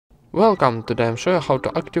Welcome, today I'm showing you how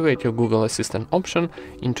to activate your Google Assistant option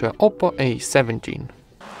into an OPPO A17.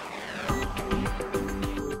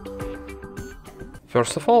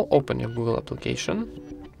 First of all, open your Google application,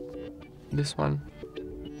 this one.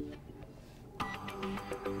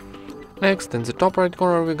 Next, in the top right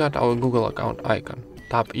corner we got our Google account icon.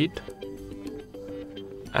 Tap it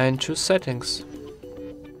and choose Settings.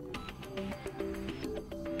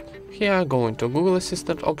 Here go into Google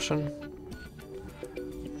Assistant option.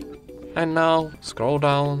 And now scroll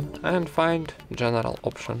down and find General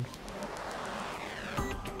option.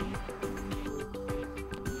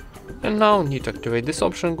 And now need to activate this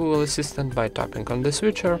option, Google Assistant, by tapping on the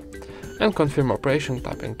switcher and confirm operation,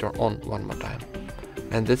 tapping turn on one more time.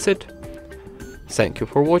 And that's it. Thank you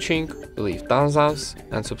for watching, leave thumbs up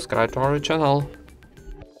and subscribe to our channel.